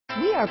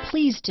We are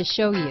pleased to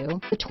show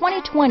you the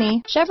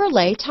 2020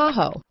 Chevrolet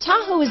Tahoe.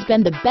 Tahoe has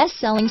been the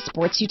best-selling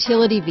sports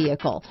utility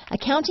vehicle,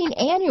 accounting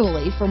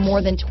annually for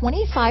more than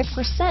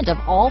 25% of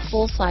all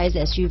full-size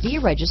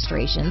SUV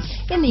registrations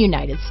in the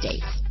United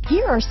States.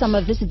 Here are some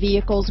of this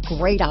vehicle's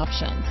great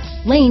options: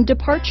 lane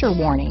departure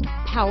warning,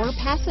 power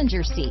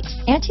passenger seat,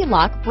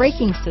 anti-lock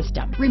braking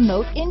system,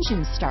 remote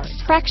engine start,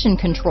 traction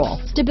control,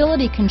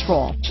 stability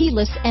control,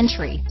 keyless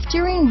entry,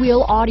 steering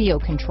wheel audio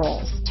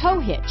controls, tow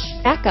hitch,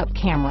 backup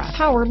camera,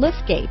 power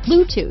liftgate,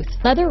 Bluetooth,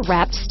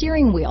 leather-wrapped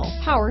steering wheel,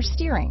 power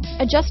steering,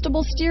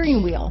 adjustable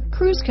steering wheel,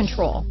 cruise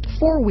control,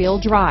 four-wheel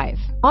drive,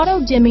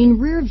 auto-dimming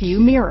rear view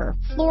mirror,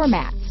 floor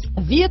mats.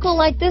 A vehicle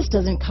like this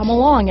doesn't come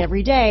along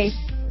every day.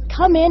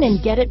 Come in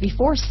and get it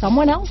before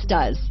someone else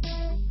does.